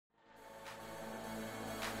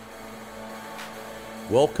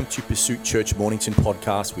Welcome to Pursuit Church Mornington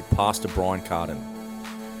podcast with Pastor Brian Carden.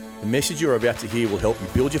 The message you're about to hear will help you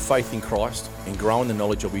build your faith in Christ and grow in the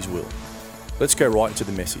knowledge of His will. Let's go right into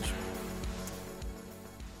the message.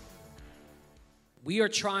 We are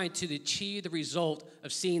trying to achieve the result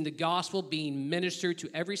of seeing the gospel being ministered to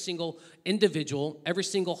every single individual, every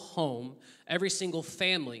single home, every single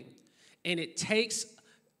family. And it takes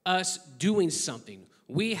us doing something.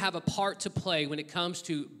 We have a part to play when it comes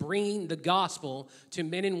to bringing the gospel to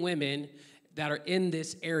men and women that are in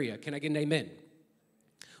this area. Can I get an amen?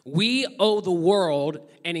 We owe the world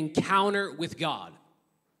an encounter with God.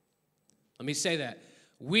 Let me say that.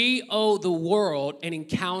 We owe the world an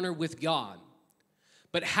encounter with God.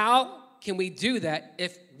 But how can we do that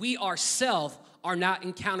if we ourselves are not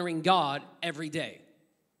encountering God every day?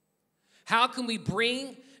 How can we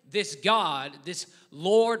bring this God, this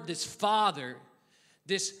Lord, this Father,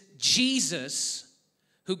 this Jesus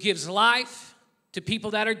who gives life to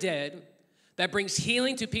people that are dead, that brings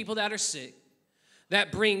healing to people that are sick,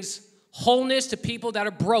 that brings wholeness to people that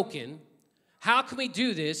are broken? How can we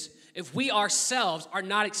do this if we ourselves are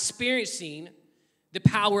not experiencing the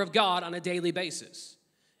power of God on a daily basis?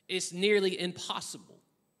 It's nearly impossible.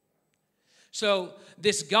 So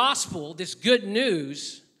this gospel, this good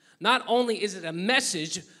news, not only is it a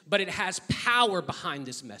message, but it has power behind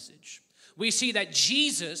this message. We see that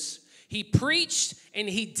Jesus, he preached and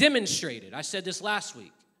he demonstrated. I said this last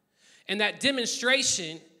week. And that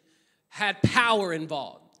demonstration had power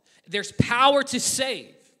involved. There's power to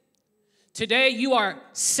save. Today you are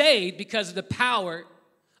saved because of the power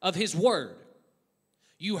of his word.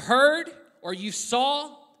 You heard or you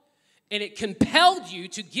saw, and it compelled you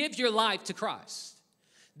to give your life to Christ.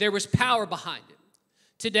 There was power behind it.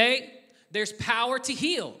 Today, there's power to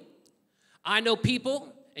heal. I know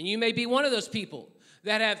people, and you may be one of those people,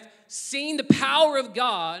 that have seen the power of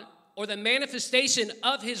God or the manifestation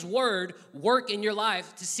of his word work in your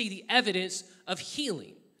life to see the evidence of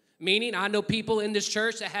healing. Meaning, I know people in this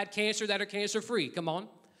church that had cancer that are cancer-free. Come on.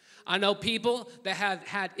 I know people that have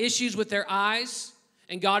had issues with their eyes,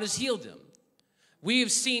 and God has healed them. We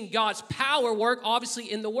have seen God's power work, obviously,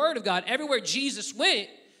 in the word of God. Everywhere Jesus went,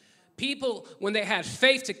 people, when they had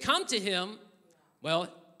faith to come to him, well,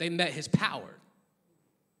 they met his power.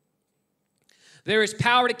 There is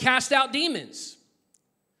power to cast out demons.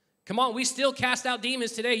 Come on, we still cast out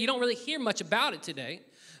demons today. You don't really hear much about it today,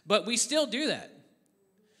 but we still do that.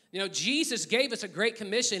 You know, Jesus gave us a great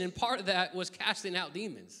commission, and part of that was casting out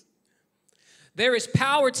demons. There is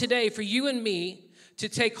power today for you and me to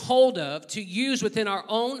take hold of, to use within our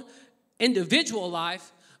own individual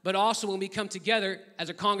life, but also when we come together as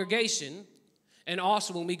a congregation, and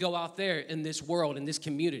also when we go out there in this world, in this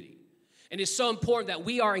community. And it's so important that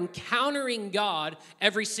we are encountering God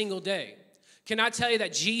every single day. Can I tell you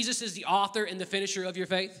that Jesus is the author and the finisher of your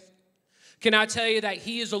faith? Can I tell you that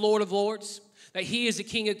he is the Lord of Lords, that he is the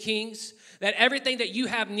King of Kings, that everything that you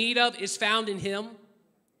have need of is found in him?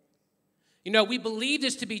 You know, we believe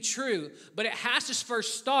this to be true, but it has to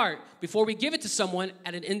first start before we give it to someone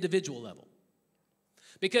at an individual level.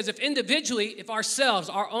 Because if ourselves,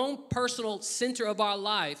 our own personal center of our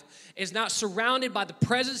life is not surrounded by the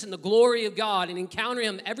presence and the glory of God and encountering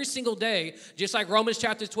him every single day, just like Romans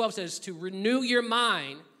chapter 12 says, to renew your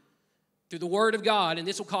mind through the word of God, and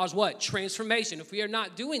this will cause what? Transformation. If we are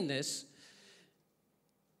not doing this,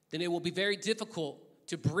 then it will be very difficult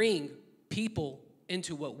to bring people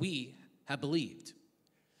into what we have believed.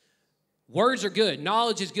 Words are good.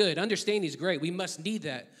 Knowledge is good. Understanding is great. We must need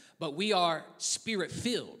that. But we are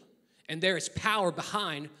spirit-filled, and there is power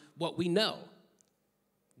behind what we know.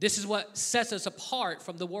 This is what sets us apart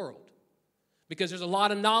from the world, because there's a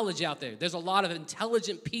lot of knowledge out there. There's a lot of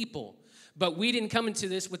intelligent people, but we didn't come into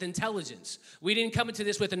this with intelligence. We didn't come into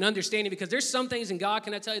this with an understanding, because there's some things in God,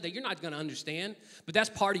 can I tell you, that you're not going to understand, but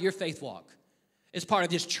that's part of your faith walk. It's part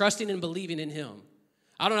of just trusting and believing in him.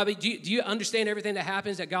 I don't know, do you understand everything that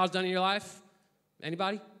happens that God's done in your life?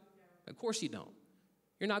 Anybody? Of course you don't.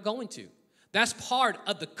 You're not going to. That's part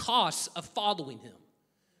of the cost of following him.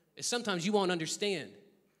 Is sometimes you won't understand,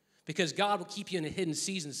 because God will keep you in a hidden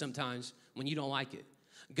season sometimes when you don't like it.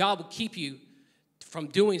 God will keep you from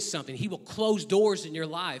doing something. He will close doors in your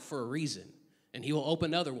life for a reason, and he will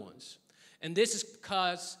open other ones. And this is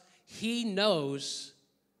because he knows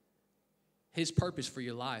his purpose for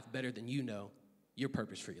your life better than you know your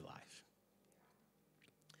purpose for your life.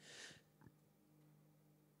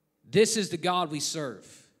 This is the God we serve.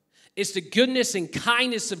 It's the goodness and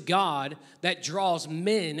kindness of God that draws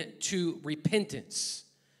men to repentance.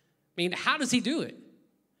 I mean, how does he do it?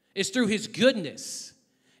 It's through his goodness.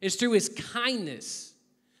 It's through his kindness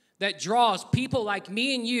that draws people like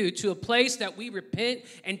me and you to a place that we repent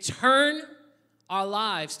and turn our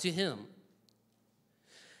lives to him.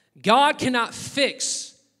 God cannot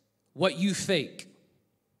fix what you fake.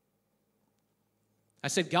 I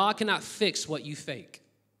said, God cannot fix what you fake.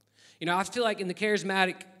 You know, I feel like in the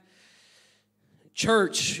charismatic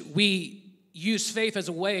church, we use faith as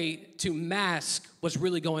a way to mask what's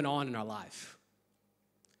really going on in our life.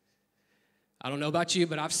 I don't know about you,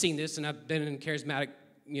 but I've seen this, and I've been in charismatic,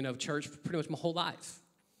 church for pretty much my whole life.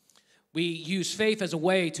 We use faith as a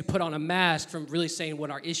way to put on a mask from really saying what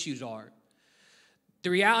our issues are.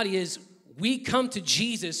 The reality is, we come to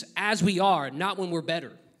Jesus as we are, not when we're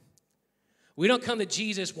better. We don't come to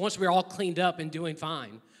Jesus once we're all cleaned up and doing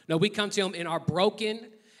fine. No, we come to him in our broken,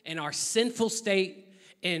 in our sinful state,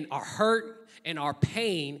 in our hurt, in our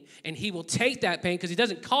pain, and he will take that pain, because he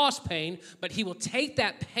doesn't cause pain, but he will take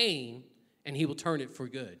that pain and he will turn it for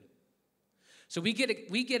good. So we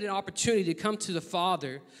get an opportunity to come to the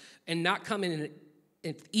Father and not come in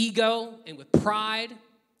ego and with pride,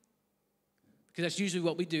 because that's usually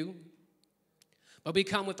what we do. But we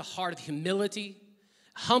come with the heart of humility,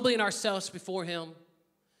 humbling ourselves before him.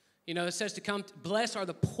 You know, it says to come, blessed are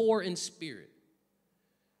the poor in spirit.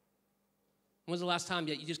 When was the last time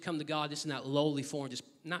that you just come to God just in that lowly form, just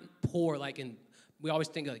not poor we always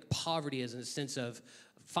think of like poverty as in the sense of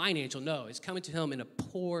financial. No, it's coming to him in a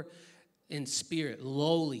poor in spirit,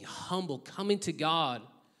 lowly, humble, coming to God,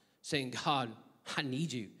 saying, God, I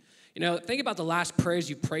need you. You know, think about the last prayers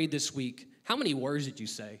you prayed this week. How many words did you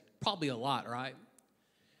say? Probably a lot, right?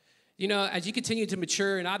 You know, as you continue to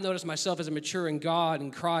mature, and I've noticed myself as I mature in God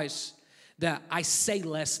and Christ, that I say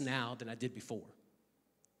less now than I did before.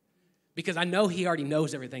 Because I know he already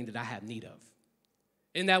knows everything that I have need of.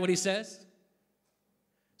 Isn't that what he says?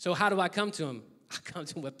 So how do I come to him? I come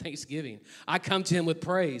to him with thanksgiving. I come to him with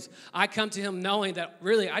praise. I come to him knowing that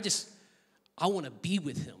really I want to be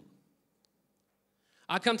with him.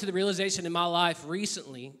 I come to the realization in my life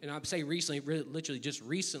recently, and I say recently, literally just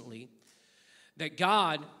recently, that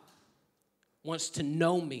God wants to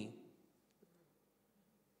know me.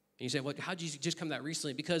 And you say, well, how did you just come to that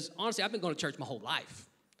recently? Because honestly, I've been going to church my whole life.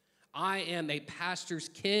 I am a pastor's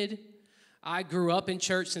kid. I grew up in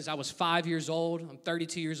church since I was 5 years old. I'm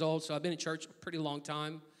 32 years old, so I've been in church a pretty long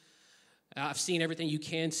time. I've seen everything you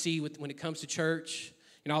can see when it comes to church.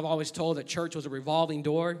 You know, I've always told that church was a revolving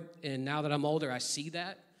door, and now that I'm older, I see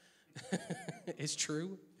that. It's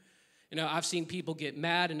true. You know, I've seen people get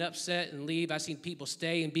mad and upset and leave. I've seen people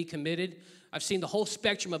stay and be committed. I've seen the whole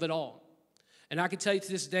spectrum of it all. And I can tell you to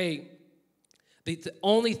this day, the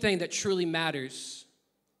only thing that truly matters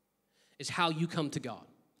is how you come to God.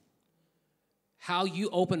 How you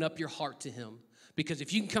open up your heart to him. Because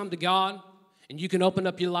if you can come to God and you can open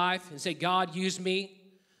up your life and say, God, use me,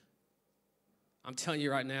 I'm telling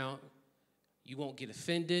you right now, you won't get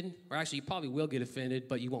offended. Or actually, you probably will get offended,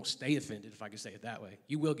 but you won't stay offended, if I can say it that way.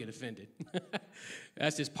 You will get offended.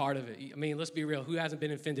 That's just part of it. I mean, let's be real. Who hasn't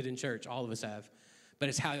been offended in church? All of us have. But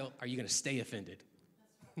it's how are you going to stay offended?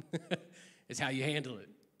 It's how you handle it.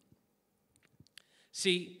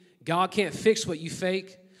 See, God can't fix what you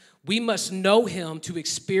fake. We must know him to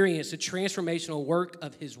experience the transformational work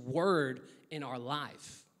of his word in our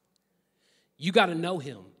life. You got to know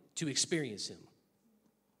him to experience him.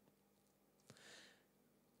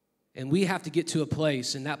 And we have to get to a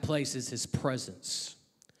place, and that place is his presence.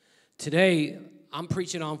 Today, I'm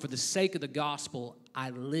preaching on, for the sake of the gospel,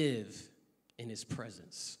 I live in his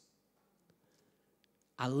presence.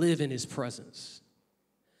 I live in his presence.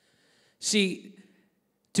 See,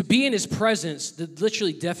 to be in his presence, the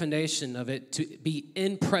literally definition of it, to be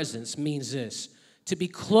in presence, means this: to be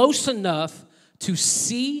close enough to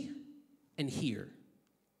see and hear.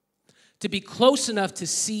 To be close enough to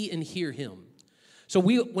see and hear him. So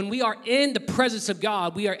when we are in the presence of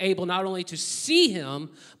God, we are able not only to see him,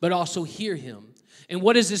 but also hear him. And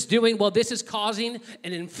what is this doing? Well, this is causing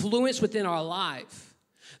an influence within our life.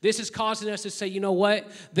 This is causing us to say, you know what?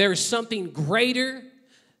 There is something greater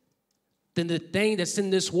than the thing that's in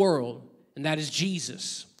this world, and that is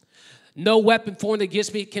Jesus. No weapon formed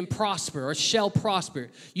against me can prosper or shall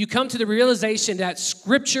prosper. You come to the realization that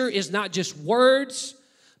Scripture is not just words,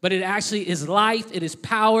 but it actually is life, it is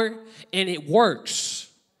power, and it works.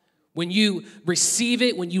 When you receive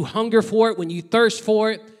it, when you hunger for it, when you thirst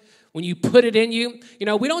for it, when you put it in you. You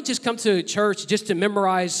know, we don't just come to church just to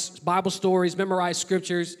memorize Bible stories, memorize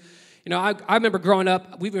scriptures. You know, I remember growing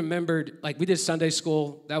up, we did Sunday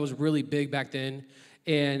school. That was really big back then.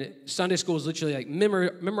 And Sunday school was literally like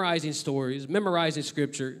memorizing stories, memorizing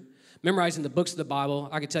scripture, memorizing the books of the Bible.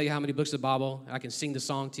 I can tell you how many books of the Bible. I can sing the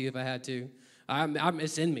song to you if I had to.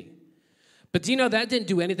 It's in me. But do you know that didn't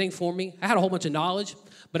do anything for me? I had a whole bunch of knowledge,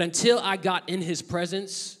 but until I got in his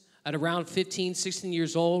presence at around 15, 16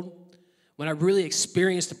 years old, when I really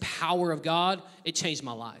experienced the power of God, it changed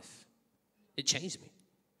my life. It changed me.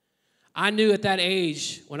 I knew at that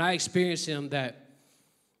age, when I experienced him, that,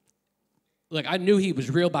 like, I knew he was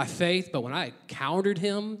real by faith, but when I encountered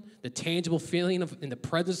him, the tangible feeling in the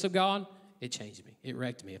presence of God, it changed me. It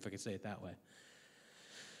wrecked me, if I could say it that way.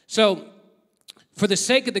 So, for the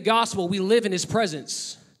sake of the gospel, we live in his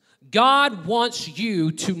presence. God wants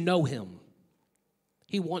you to know him.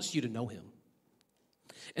 He wants you to know him.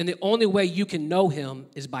 And the only way you can know him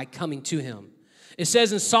is by coming to him. It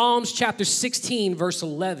says in Psalms chapter 16, verse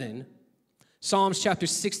 11, Psalms chapter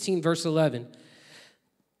 16, verse 11,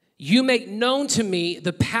 you make known to me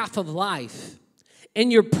the path of life.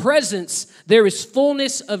 In your presence there is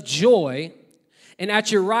fullness of joy, and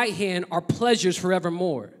at your right hand are pleasures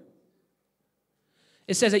forevermore.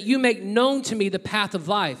 It says that you make known to me the path of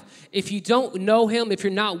life. If you don't know him, if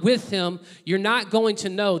you're not with him, you're not going to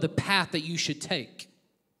know the path that you should take.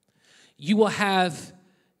 You will have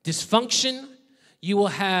dysfunction, you will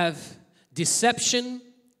have deception,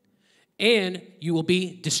 and you will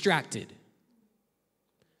be distracted.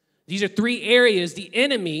 These are three areas the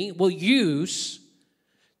enemy will use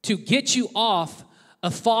to get you off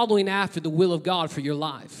of following after the will of God for your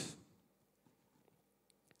life.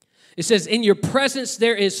 It says, in your presence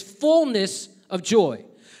there is fullness of joy.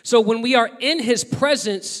 So when we are in his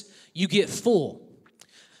presence, you get full.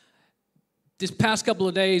 This past couple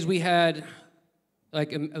of days we had,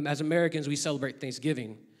 like as Americans, we celebrate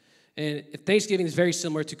Thanksgiving. And Thanksgiving is very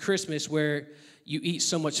similar to Christmas, where you eat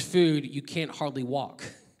so much food you can't hardly walk.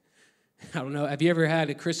 I don't know, have you ever had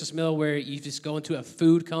a Christmas meal where you just go into a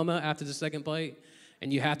food coma after the second plate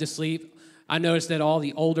and you have to sleep? I noticed that all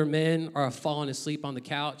the older men are falling asleep on the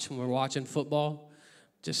couch when we're watching football.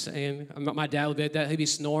 Just saying. My dad would be at that. He'd be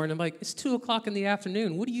snoring. I'm like, it's 2 o'clock in the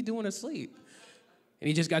afternoon. What are you doing asleep? And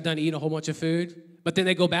he just got done eating a whole bunch of food. But then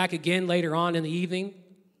they go back again later on in the evening,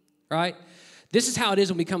 right? This is how it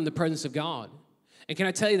is when we come in the presence of God. And can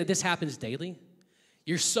I tell you that this happens daily?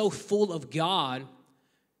 You're so full of God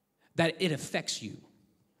that it affects you.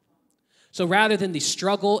 So rather than the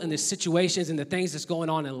struggle and the situations and the things that's going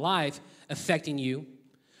on in life affecting you,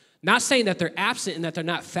 not saying that they're absent and that they're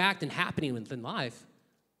not fact and happening within life,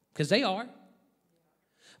 because they are,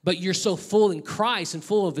 but you're so full in Christ and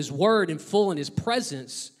full of his word and full in his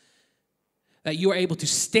presence that you are able to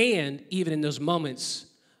stand even in those moments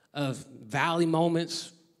of valley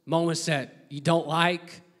moments, moments that you don't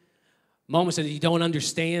like, moments that you don't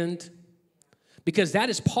understand, because that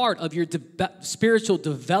is part of your spiritual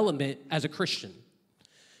development as a Christian.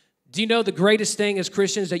 Do you know the greatest thing as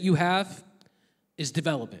Christians that you have is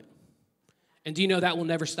development? And do you know that will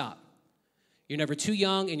never stop? You're never too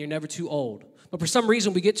young and you're never too old. But for some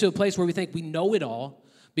reason, we get to a place where we think we know it all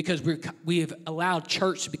because we have allowed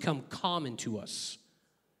church to become common to us.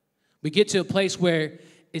 We get to a place where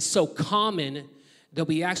it's so common that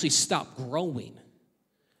we actually stop growing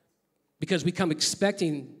because we come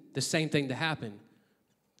expecting the same thing to happen.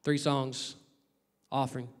 3 songs,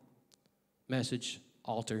 offering, message,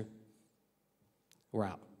 altar, we're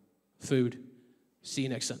out. Food, see you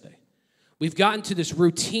next Sunday. We've gotten to this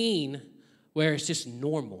routine where it's just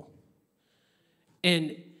normal.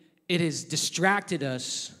 And it has distracted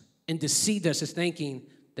us and deceived us as thinking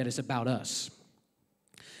that it's about us.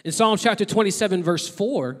 In Psalm chapter 27, verse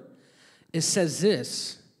 4, it says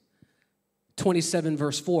this. 27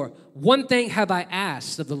 verse 4, one thing have I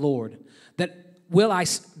asked of the Lord, that will I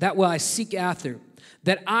seek after,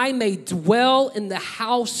 that I may dwell in the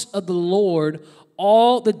house of the Lord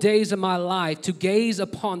all the days of my life, to gaze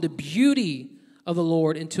upon the beauty of the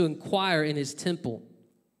Lord and to inquire in his temple.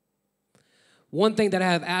 One thing that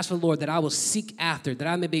I have asked of the Lord, that I will seek after, that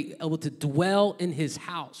I may be able to dwell in his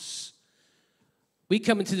house. We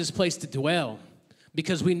come into this place to dwell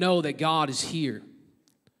because we know that God is here.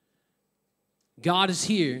 God is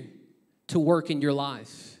here to work in your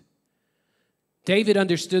life. David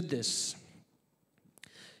understood this.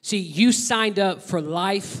 See, you signed up for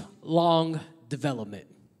lifelong development.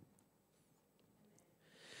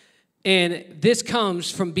 And this comes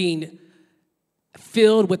from being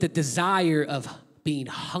filled with the desire of being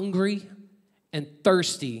hungry and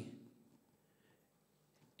thirsty,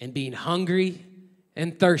 and being hungry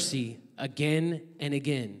and thirsty again and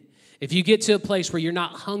again. If you get to a place where you're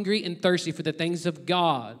not hungry and thirsty for the things of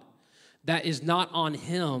God, that is not on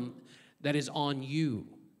him, that is on you.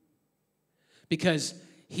 Because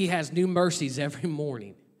he has new mercies every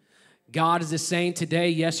morning. God is the same today,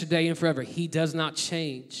 yesterday, and forever. He does not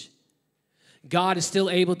change. God is still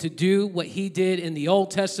able to do what he did in the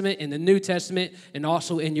Old Testament, in the New Testament, and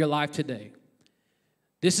also in your life today.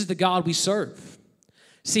 This is the God we serve.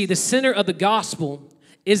 See, the center of the gospel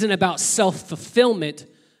isn't about self-fulfillment,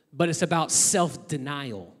 but it's about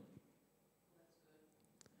self-denial.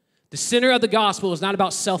 The center of the gospel is not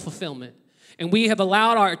about self-fulfillment. And we have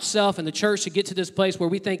allowed ourselves and the church to get to this place where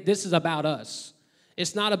we think this is about us.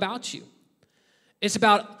 It's not about you. It's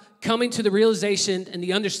about coming to the realization and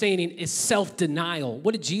the understanding is self-denial.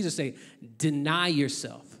 What did Jesus say? Deny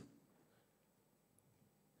yourself.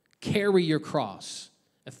 Carry your cross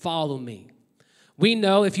and follow me. We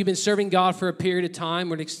know if you've been serving God for a period of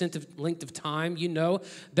time or an extensive length of time, you know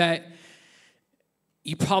that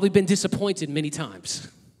you've probably been disappointed many times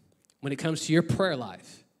when it comes to your prayer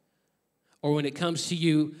life or when it comes to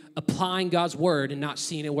you applying God's word and not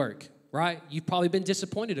seeing it work, right? You've probably been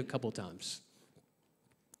disappointed a couple of times.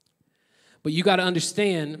 But you got to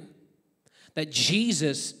understand that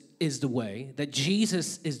Jesus is the way, that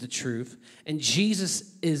Jesus is the truth, and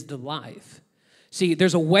Jesus is the life. See,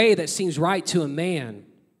 there's a way that seems right to a man.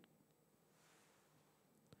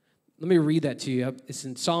 Let me read that to you. It's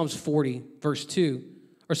in Psalms 40, verse 2.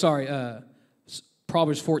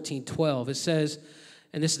 Proverbs 14:12. It says,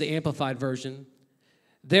 and this is the Amplified version,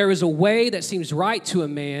 there is a way that seems right to a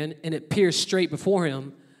man, and it appears straight before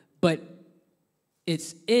him, but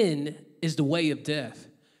its end is the way of death.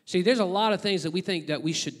 See, there's a lot of things that we think that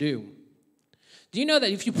we should do. Do you know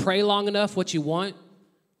that if you pray long enough what you want,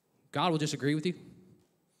 God will just agree with you?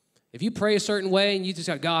 If you pray a certain way and you just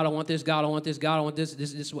got, God, I want this, God, I want this, God, I want this,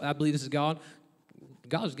 I believe this is God,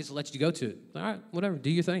 God just gets to let you go to it. All right, whatever, do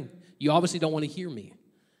your thing. You obviously don't want to hear me.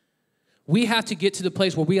 We have to get to the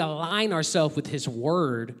place where we align ourselves with his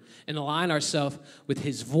word and align ourselves with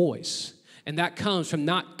his voice. And that comes from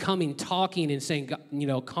not coming, talking, and saying,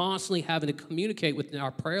 constantly having to communicate within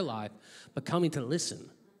our prayer life, but coming to listen.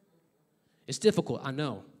 It's difficult, I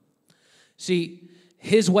know. See,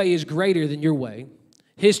 his way is greater than your way.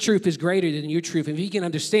 His truth is greater than your truth. And if you can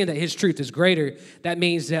understand that his truth is greater, that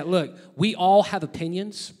means that, look, we all have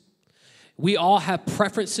opinions. We all have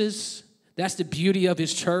preferences. That's the beauty of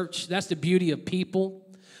his church. That's the beauty of people.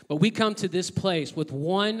 But we come to this place with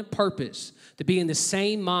one purpose, to be in the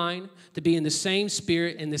same mind, to be in the same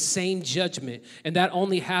spirit, and the same judgment. And that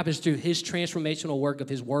only happens through his transformational work of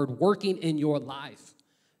his word working in your life.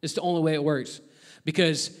 It's the only way it works.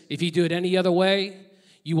 Because if you do it any other way,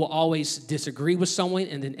 you will always disagree with someone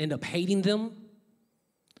and then end up hating them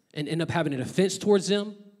and end up having an offense towards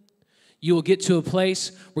them. You will get to a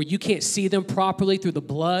place where you can't see them properly through the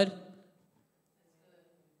blood.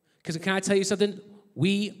 Because can I tell you something?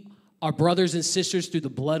 We are brothers and sisters through the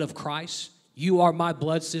blood of Christ. You are my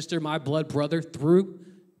blood sister, my blood brother through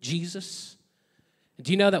Jesus.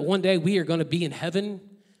 Do you know that one day we are going to be in heaven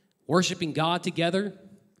worshiping God together?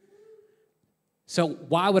 So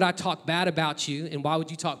why would I talk bad about you, and why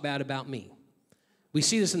would you talk bad about me? We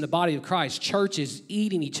see this in the body of Christ. Churches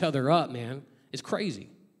eating each other up, man. It's crazy.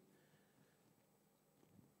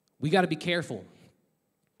 We got to be careful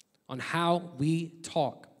on how we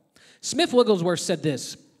talk. Smith Wigglesworth said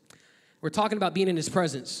this. We're talking about being in his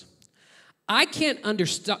presence. I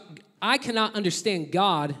cannot understand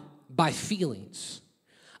God by feelings.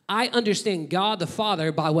 I understand God the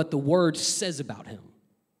Father by what the Word says about him.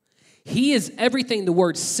 He is everything the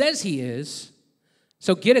Word says he is,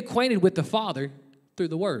 so get acquainted with the Father through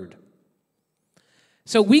the Word.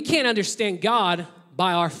 So we can't understand God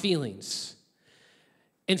by our feelings.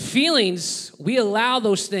 And feelings, we allow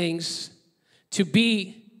those things to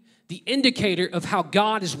be the indicator of how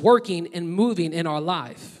God is working and moving in our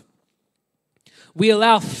life. We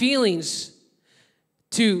allow feelings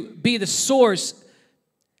to be the source.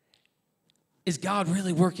 Is God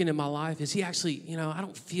really working in my life? Is he actually, I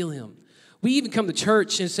don't feel him. We even come to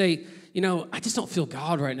church and say, I just don't feel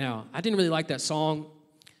God right now. I didn't really like that song.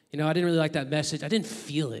 I didn't really like that message. I didn't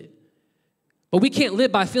feel it. But we can't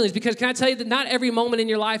live by feelings because can I tell you that not every moment in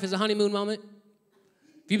your life is a honeymoon moment?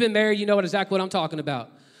 If you've been married, you know exactly what I'm talking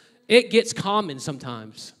about. It gets common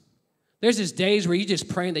sometimes. There's just days where you're just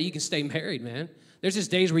praying that you can stay married, man. There's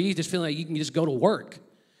just days where you just feel like you can just go to work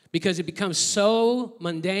because it becomes so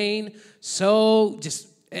mundane, so just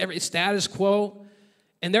every status quo.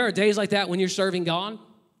 And there are days like that when you're serving God,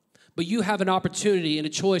 but you have an opportunity and a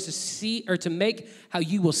choice to see or to make how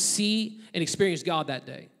you will see and experience God that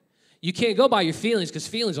day. You can't go by your feelings because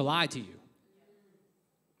feelings will lie to you.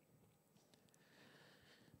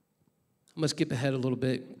 I'm going to skip ahead a little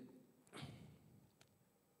bit.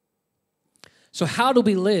 So how do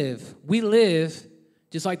we live? We live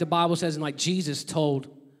just like the Bible says and like Jesus told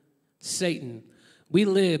Satan. We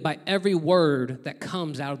live by every word that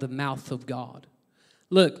comes out of the mouth of God.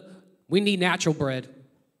 Look, we need natural bread,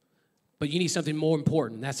 but you need something more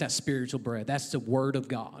important. That's that spiritual bread. That's the word of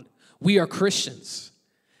God. We are Christians.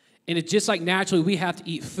 And it's just like naturally we have to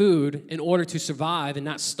eat food in order to survive and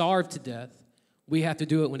not starve to death. We have to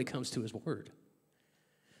do it when it comes to his word.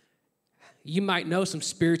 You might know some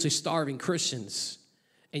spiritually starving Christians,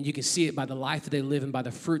 and you can see it by the life that they live and by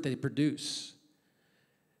the fruit they produce.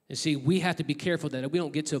 And see, we have to be careful that we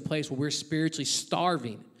don't get to a place where we're spiritually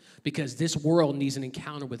starving, because this world needs an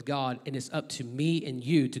encounter with God, and it's up to me and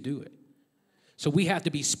you to do it. So we have to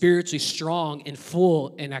be spiritually strong and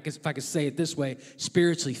full, and if I could say it this way,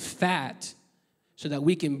 spiritually fat, so that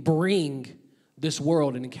we can bring this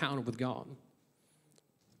world an encounter with God.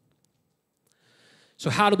 So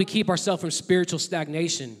how do we keep ourselves from spiritual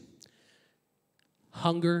stagnation?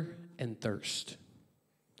 Hunger and thirst.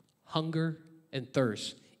 Hunger and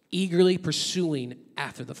thirst. Eagerly pursuing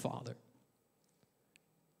after the Father.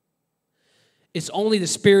 It's only the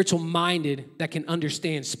spiritual minded that can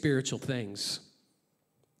understand spiritual things.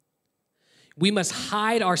 We must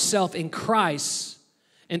hide ourselves in Christ,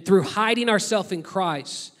 and through hiding ourselves in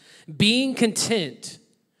Christ, being content,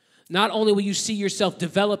 not only will you see yourself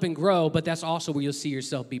develop and grow, but that's also where you'll see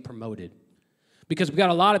yourself be promoted. Because we've got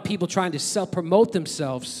a lot of people trying to self-promote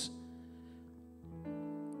themselves.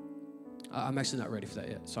 I'm actually not ready for that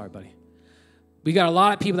yet. Sorry, buddy. We got a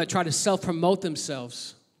lot of people that try to self-promote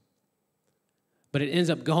themselves, but it ends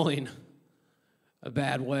up going a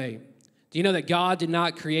bad way. Do you know that God did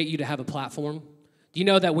not create you to have a platform? Do you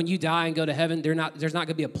know that when you die and go to heaven, there's not going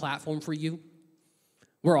to be a platform for you?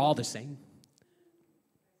 We're all the same.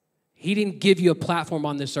 He didn't give you a platform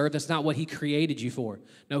on this earth. That's not what he created you for.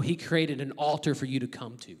 No, he created an altar for you to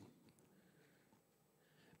come to.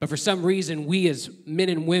 But for some reason, we as men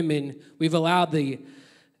and women, we've allowed the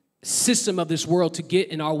system of this world to get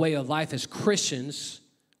in our way of life as Christians,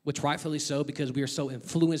 which rightfully so, because we are so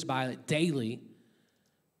influenced by it daily.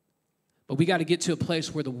 But we got to get to a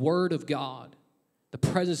place where the Word of God, the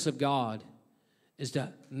presence of God, is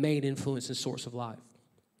the main influence and source of life.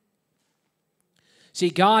 See,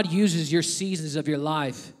 God uses your seasons of your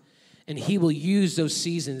life, and he will use those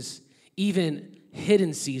seasons, even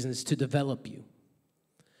hidden seasons, to develop you.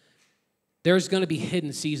 There's going to be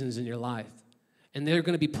hidden seasons in your life, and there are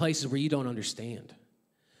going to be places where you don't understand.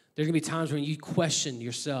 There's going to be times when you question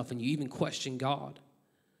yourself and you even question God.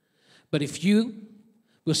 But if you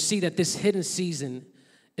will see that this hidden season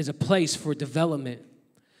is a place for development,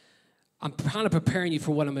 I'm kind of preparing you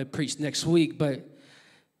for what I'm going to preach next week, but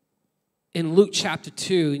in Luke chapter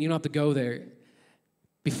 2, and you don't have to go there,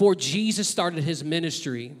 before Jesus started his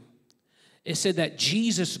ministry, it said that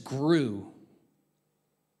Jesus grew.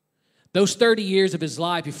 Those 30 years of his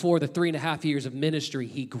life before the 3.5 years of ministry,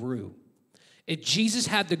 he grew. If Jesus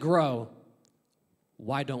had to grow,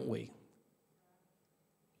 why don't we?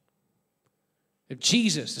 If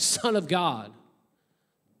Jesus, the Son of God,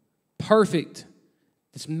 perfect,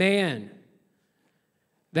 this man,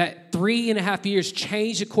 that 3.5 years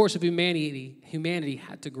changed the course of humanity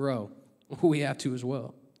had to grow. We have to as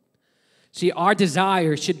well. See, our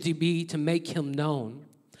desire should be to make him known.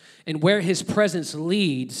 And where his presence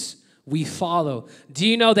leads, we follow. Do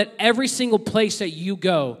you know that every single place that you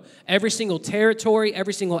go, every single territory,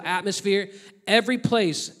 every single atmosphere, every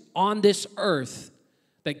place on this earth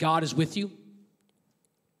that God is with you,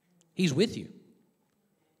 he's with you.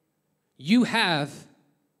 You have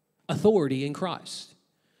authority in Christ.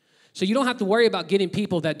 So you don't have to worry about getting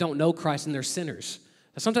people that don't know Christ and they're sinners.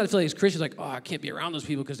 Sometimes I feel like as Christians, like, oh, I can't be around those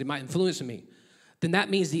people because they might influence me. Then that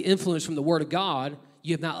means the influence from the Word of God,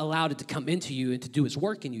 you have not allowed it to come into you and to do its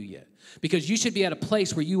work in you yet. Because you should be at a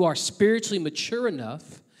place where you are spiritually mature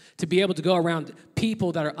enough to be able to go around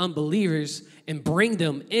people that are unbelievers and bring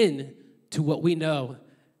them in to what we know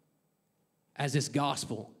as this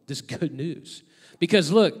gospel, this good news.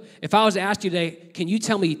 Because look, if I was to ask you today, can you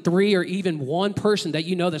tell me 3 or even one person that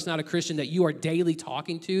you know that's not a Christian that you are daily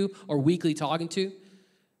talking to or weekly talking to?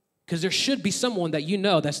 Because there should be someone that you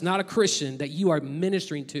know that's not a Christian that you are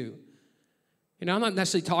ministering to. You know, I'm not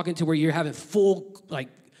necessarily talking to where you're having full, like,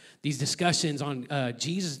 these discussions on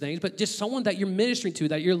Jesus things, but just someone that you're ministering to,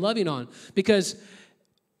 that you're loving on. Because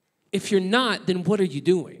if you're not, then what are you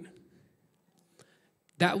doing?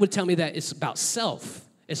 That would tell me that it's about self.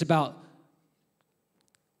 It's about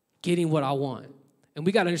getting what I want. And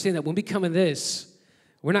we got to understand that when we come in this,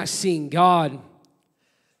 we're not seeing God.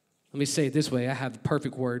 Let me say it this way. I have the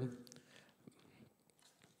perfect word.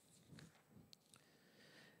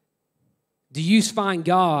 Do you find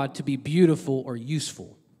God to be beautiful or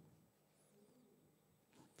useful?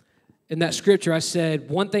 in that scripture, I said,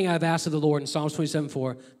 one thing I've asked of the Lord in Psalms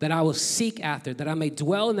 27:4, that I will seek after, that I may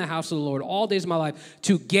dwell in the house of the Lord all days of my life,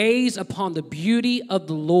 to gaze upon the beauty of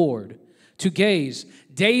the Lord. To gaze.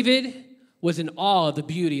 David was in awe of the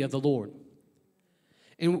beauty of the Lord.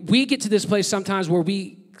 And we get to this place sometimes where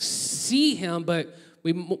we see him, but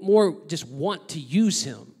we more just want to use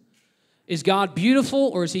him. Is God beautiful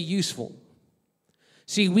or is he useful?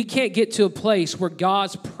 See, we can't get to a place where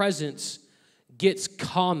God's presence gets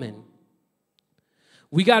common.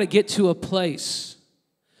 We got to get to a place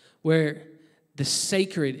where the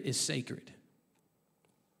sacred is sacred.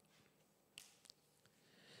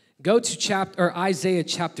 Go to Isaiah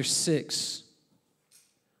chapter 6.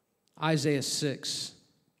 Isaiah 6.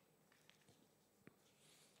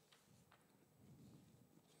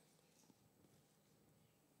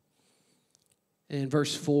 And in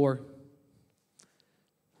verse 4,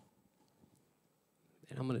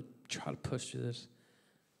 and I'm going to try to push through this.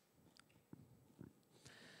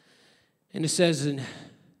 And it says in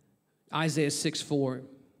Isaiah 6:4,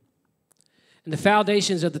 and the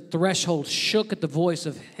foundations of the threshold shook at the voice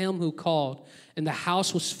of him who called, and the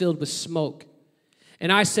house was filled with smoke.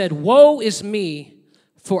 And I said, woe is me,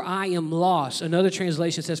 for I am lost. Another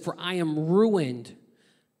translation says, for I am ruined.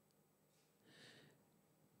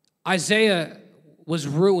 Isaiah was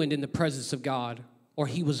ruined in the presence of God, or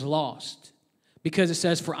he was lost. Because it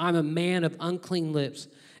says, for I'm a man of unclean lips,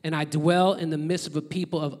 and I dwell in the midst of a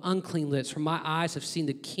people of unclean lips. For my eyes have seen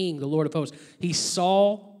the King, the Lord of hosts. He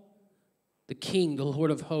saw the King, the Lord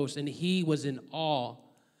of hosts, and he was in awe,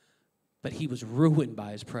 but he was ruined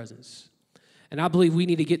by his presence. And I believe we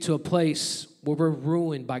need to get to a place where we're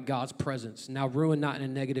ruined by God's presence. Now, ruined not in a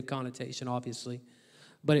negative connotation, obviously,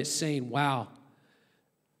 but it's saying, wow,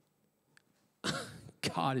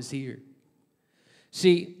 God is here.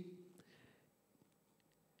 See,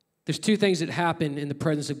 there's two things that happen in the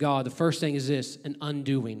presence of God. The first thing is this, an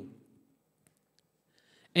undoing.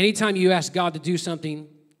 Anytime you ask God to do something,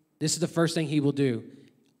 this is the first thing he will do.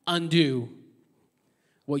 Undo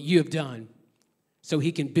what you have done so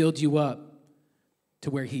he can build you up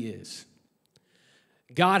to where he is.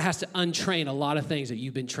 God has to untrain a lot of things that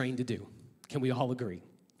you've been trained to do. Can we all agree?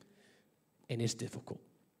 And it's difficult.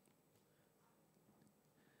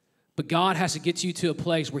 But God has to get you to a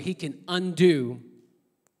place where he can undo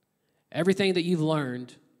everything that you've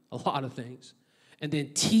learned, a lot of things, and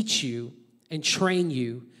then teach you and train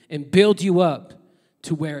you and build you up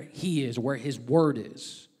to where he is, where his word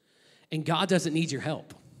is. And God doesn't need your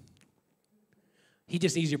help. He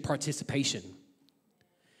just needs your participation.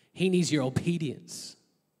 He needs your obedience.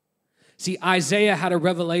 See, Isaiah had a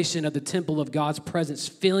revelation of the temple of God's presence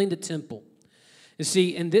filling the temple. And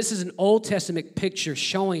see, and this is an Old Testament picture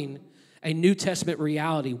showing a New Testament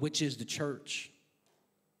reality, which is the church.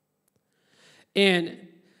 And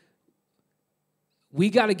we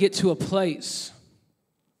got to get to a place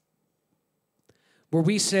where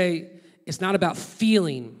we say it's not about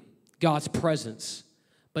feeling God's presence,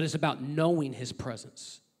 but it's about knowing his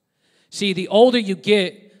presence. See, the older you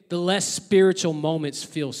get, the less spiritual moments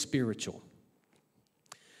feel spiritual.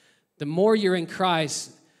 The more you're in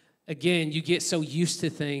Christ, again, you get so used to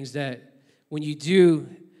things that when you do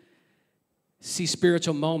see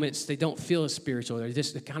spiritual moments, they don't feel as spiritual.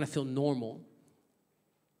 They kind of feel normal.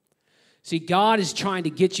 See, God is trying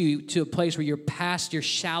to get you to a place where you're past your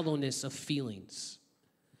shallowness of feelings.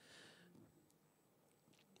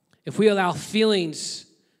 If we allow feelings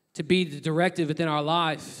to be the directive within our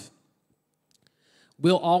life,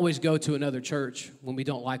 we'll always go to another church when we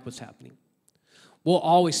don't like what's happening. We'll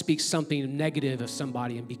always speak something negative of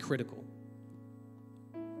somebody and be critical.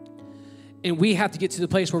 And we have to get to the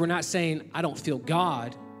place where we're not saying, I don't feel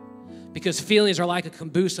God, because feelings are like a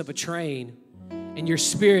caboose of a train, and your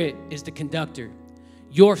spirit is the conductor.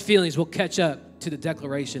 Your feelings will catch up to the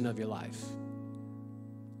declaration of your life.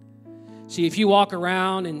 See, if you walk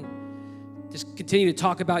around and just continue to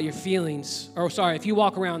talk about your feelings, if you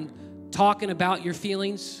walk around talking about your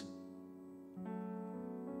feelings,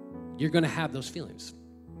 you're going to have those feelings.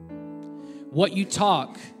 What you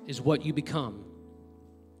talk is what you become.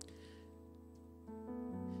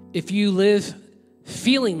 If you live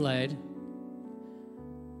feeling-led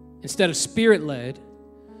instead of spirit-led,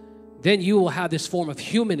 then you will have this form of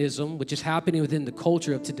humanism, which is happening within the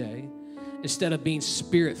culture of today, instead of being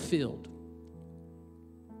spirit-filled.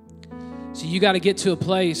 So you got to get to a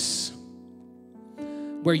place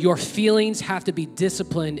where your feelings have to be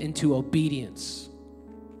disciplined into obedience.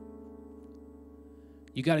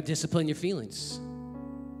 You got to discipline your feelings.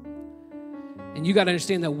 And you got to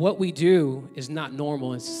understand that what we do is not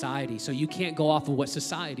normal in society. So you can't go off of what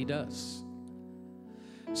society does.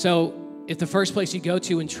 So if the first place you go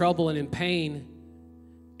to in trouble and in pain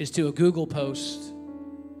is to a Google post,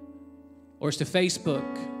 or it's to Facebook,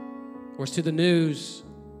 or it's to the news,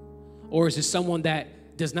 or is it someone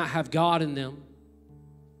that does not have God in them,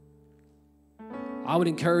 I would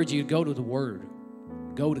encourage you to go to the Word.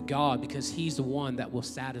 Go to God, because He's the one that will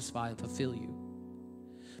satisfy and fulfill you.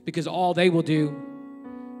 Because all they will do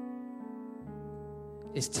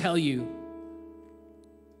is tell you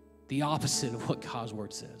the opposite of what God's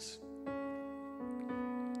Word says.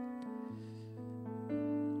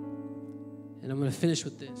 And I'm going to finish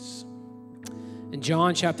with this. In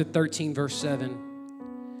John chapter 13, verse 7,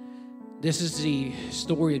 this is the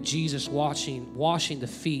story of Jesus washing the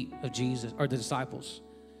feet of Jesus, or the disciples.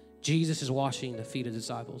 Jesus is washing the feet of the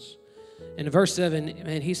disciples. And in verse 7,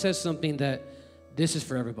 man, he says something that this is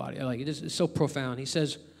for everybody. Like, it's so profound. He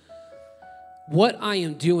says, "What I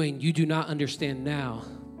am doing you do not understand now,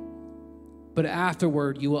 but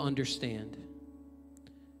afterward you will understand.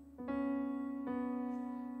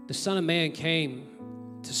 The Son of Man came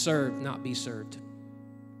to serve, not be served."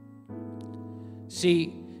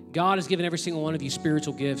 See, God has given every single one of you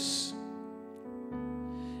spiritual gifts.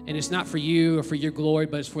 And it's not for you or for your glory,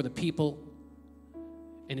 but it's for the people,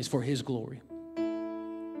 and it's for His glory.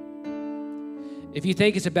 If you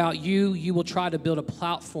think it's about you, you will try to build a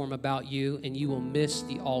platform about you, and you will miss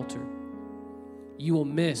the altar. You will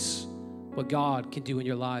miss what God can do in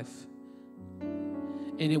your life.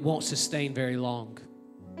 And it won't sustain very long.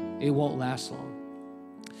 It won't last long.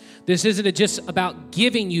 This isn't just about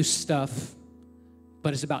giving you stuff,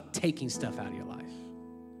 but it's about taking stuff out of your life.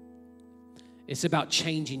 It's about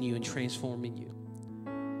changing you and transforming you.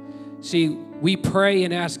 See, we pray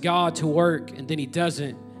and ask God to work, and then He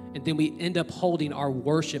doesn't, and then we end up holding our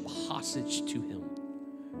worship hostage to Him.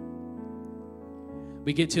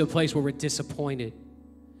 We get to a place where we're disappointed.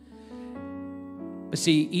 But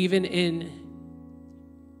see, even in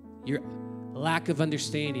your lack of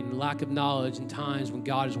understanding and lack of knowledge and times when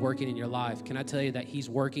God is working in your life, can I tell you that He's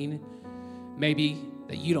working? Maybe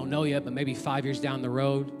that you don't know yet, but maybe 5 years down the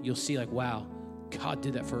road, you'll see like, wow, God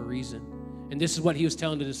did that for a reason. And this is what He was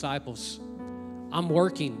telling the disciples. I'm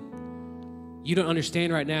working. You don't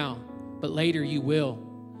understand right now, but later you will.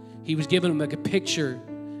 He was giving them like a picture,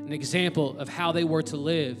 an example of how they were to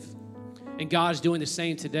live. And God's doing the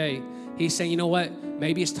same today. He's saying, you know what?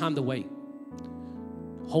 Maybe it's time to wait.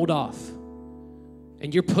 Hold off.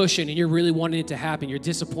 And you're pushing and you're really wanting it to happen. You're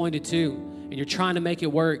disappointed too. And you're trying to make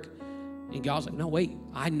it work. And God's like, no, wait.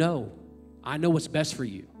 I know what's best for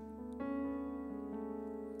you.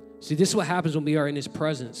 See, this is what happens when we are in His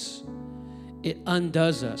presence. It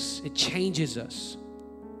undoes us. It changes us.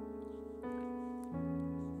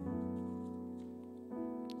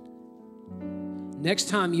 Next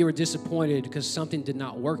time you are disappointed because something did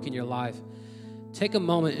not work in your life, take a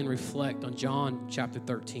moment and reflect on John chapter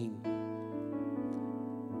 13.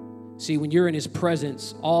 See, when you're in His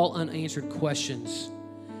presence, all unanswered questions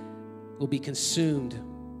will be consumed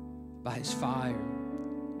by His fire,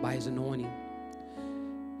 by His anointing.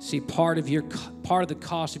 See, part of the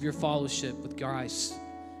cost of your fellowship with Christ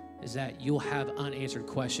is that you'll have unanswered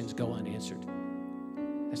questions go unanswered.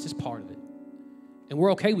 That's just part of it. And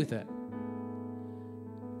we're okay with that.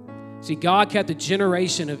 See, God kept a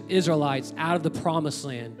generation of Israelites out of the promised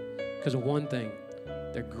land because of one thing: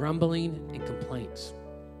 their grumbling and complaints.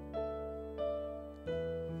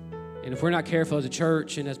 And if we're not careful as a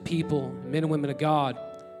church and as people, men and women of God,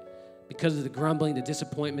 because of the grumbling, the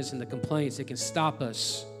disappointments, and the complaints, it can stop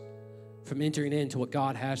us from entering into what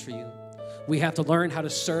God has for you. We have to learn how to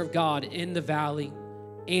serve God in the valley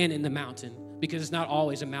and in the mountain, because it's not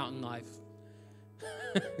always a mountain life.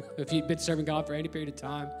 If you've been serving God for any period of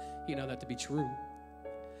time, you know that to be true.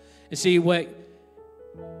 And see, what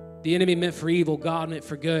the enemy meant for evil, God meant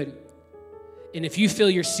for good. And if you feel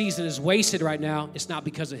your season is wasted right now, it's not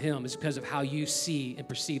because of Him. It's because of how you see and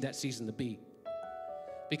perceive that season to be.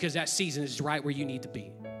 Because that season is right where you need to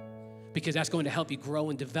be. Because that's going to help you grow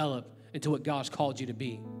and develop into what God's called you to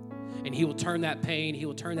be. And He will turn that pain, He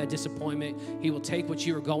will turn that disappointment, He will take what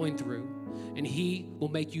you are going through, and He will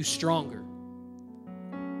make you stronger.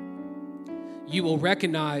 You will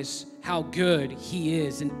recognize how good He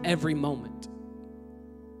is in every moment.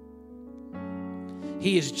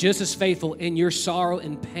 He is just as faithful in your sorrow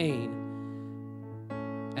and pain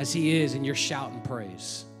as He is in your shout and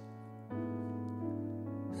praise.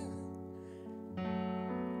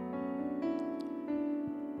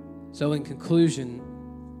 So in conclusion,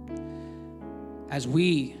 as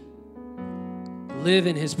we live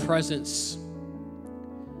in His presence,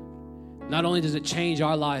 not only does it change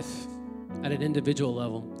our life at an individual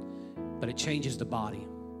level, but it changes the body.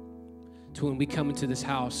 To when we come into this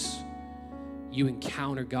house, you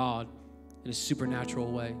encounter God in a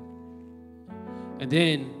supernatural way. And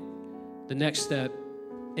then the next step,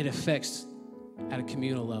 it affects at a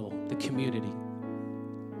communal level, the community.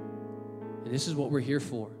 And this is what we're here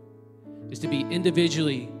for, is to be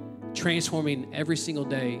individually transforming every single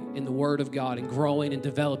day in the Word of God and growing and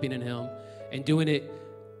developing in Him and doing it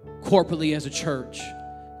corporately as a church,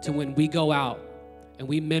 to when we go out and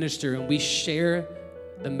we minister and we share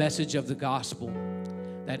the message of the gospel,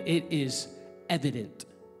 that it is evident.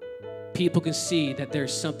 People can see that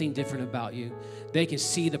there's something different about you. They can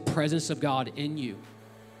see the presence of God in you.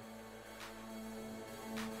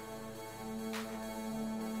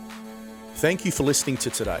 Thank you for listening to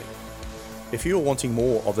today. If you are wanting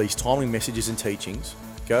more of these timely messages and teachings,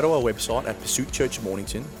 go to our website at Pursuit Church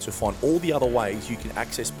Mornington to find all the other ways you can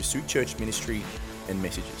access Pursuit Church ministry and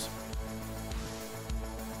messages.